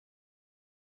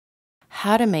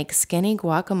How to make skinny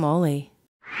guacamole.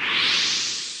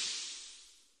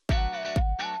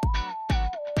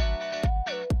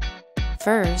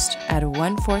 First, add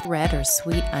 1/4 red or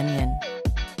sweet onion.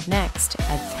 Next,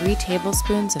 add 3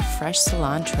 tablespoons of fresh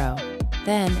cilantro.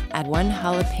 Then, add 1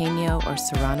 jalapeno or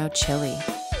serrano chili.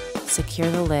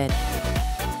 Secure the lid.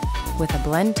 With a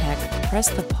Blendtec, press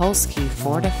the pulse key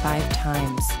 4 to 5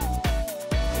 times.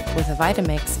 With a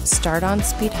Vitamix, start on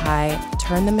speed high,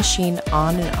 turn the machine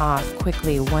on and off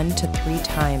quickly 1 to 3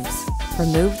 times.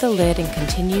 Remove the lid and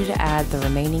continue to add the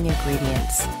remaining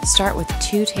ingredients. Start with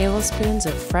 2 tablespoons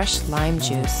of fresh lime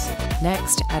juice.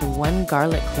 Next, add 1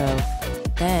 garlic clove.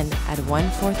 Then, add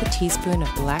 1/4 teaspoon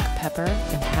of black pepper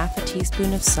and half a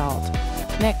teaspoon of salt.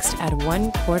 Next, add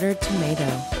 1 quartered tomato.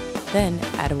 Then,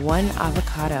 add 1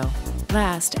 avocado.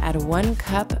 Last, add 1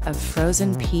 cup of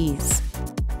frozen peas.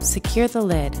 Secure the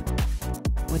lid.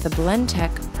 With a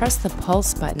Blendtec, press the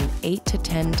pulse button 8 to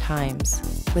 10 times.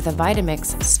 With a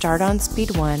Vitamix, start on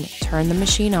speed 1, turn the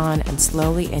machine on, and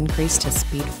slowly increase to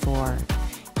speed 4.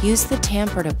 Use the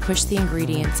tamper to push the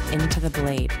ingredients into the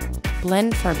blade.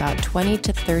 Blend for about 20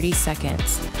 to 30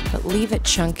 seconds, but leave it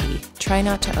chunky. Try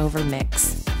not to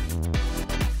overmix.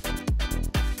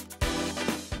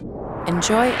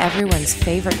 Enjoy everyone's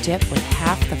favorite dip with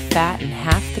half the fat and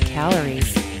half the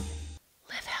calories.